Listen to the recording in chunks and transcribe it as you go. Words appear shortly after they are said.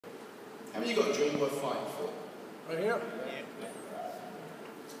How many of you got a dream worth fighting for? Right here.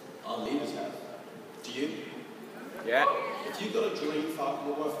 Our leaders have. Do you? Yeah. If you've got a dream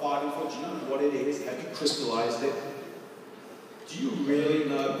worth fighting for, do you know what it is? Have you crystallized it? Do you really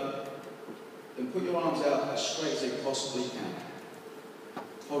know? Then put your arms out as straight as they possibly can.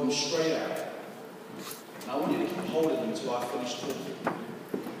 Hold them straight out. And I want you to keep holding them until I finish talking.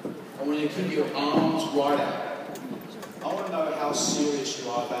 I want you to keep your arms right out. I want to know how serious you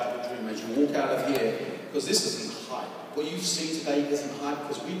are about your dream as you walk out of here, because this isn't hype. What you've seen today isn't hype,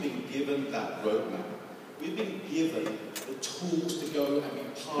 because we've been given that roadmap. We've been given the tools to go and be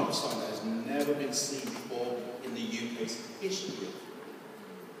part of something that has never been seen before in the UK's history.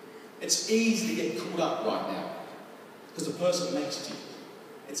 It's easy to get caught up right now, because the person next to you.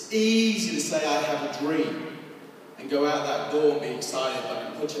 It's easy to say, I have a dream, and go out that door and be excited, but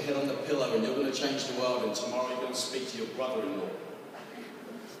you put your head on the pillow and you're going to change the world, and tomorrow you're going to speak to your brother-in-law.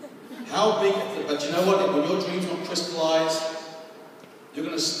 How big, but you know what, when your dreams don't crystallize, you're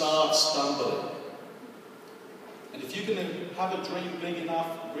going to start stumbling. And if you can have a dream big enough,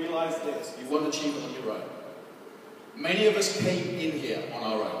 realize this, you won't achieve it on your own. Many of us came in here on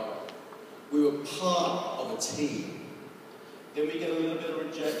our own. We were part of a team. Then we get a little bit of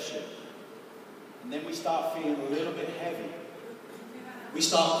rejection. And then we start feeling a little bit heavy. We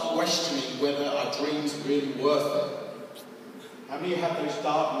start questioning whether our dreams are really worth it. How many of you have those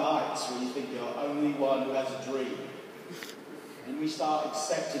dark nights where you think you're the only one who has a dream? And we start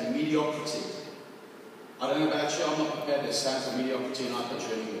accepting mediocrity. I don't know about you, I'm not prepared to stand for mediocrity in our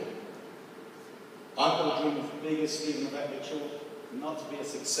country anymore. I've got a dream as big as Stephen about your children. Not to be a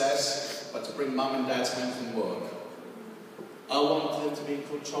success, but to bring mum and dads home from work. I want them to be in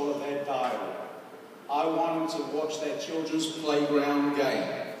control of their diary. I want them to watch their children's playground game.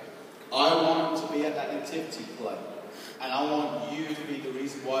 I want them to be at that nativity play. And I want you to be the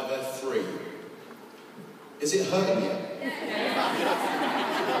reason why they're free. Is it hurting you?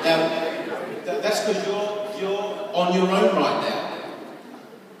 Now, that's because you're on your own right now.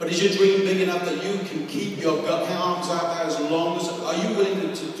 But is your dream big enough that you can keep your arms out there as long as... Are you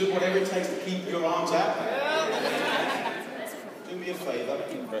willing to do whatever it takes to keep your arms out there? Do me a favour.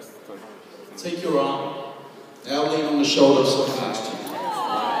 Take your arm. Now lean on the shoulder of someone next to you.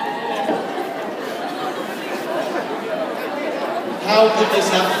 How good does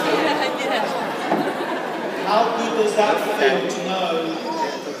that feel? How good does that feel to know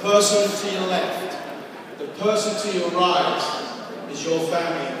the person to your left, the person to your right, is your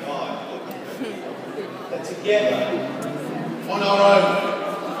family in five? That together, on our own,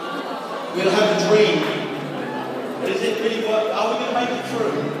 we'll have a dream. But is it really worth? Are we going to make it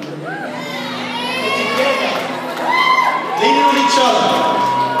through? But together, leaning on each other,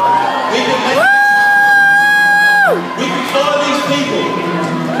 we can make it. We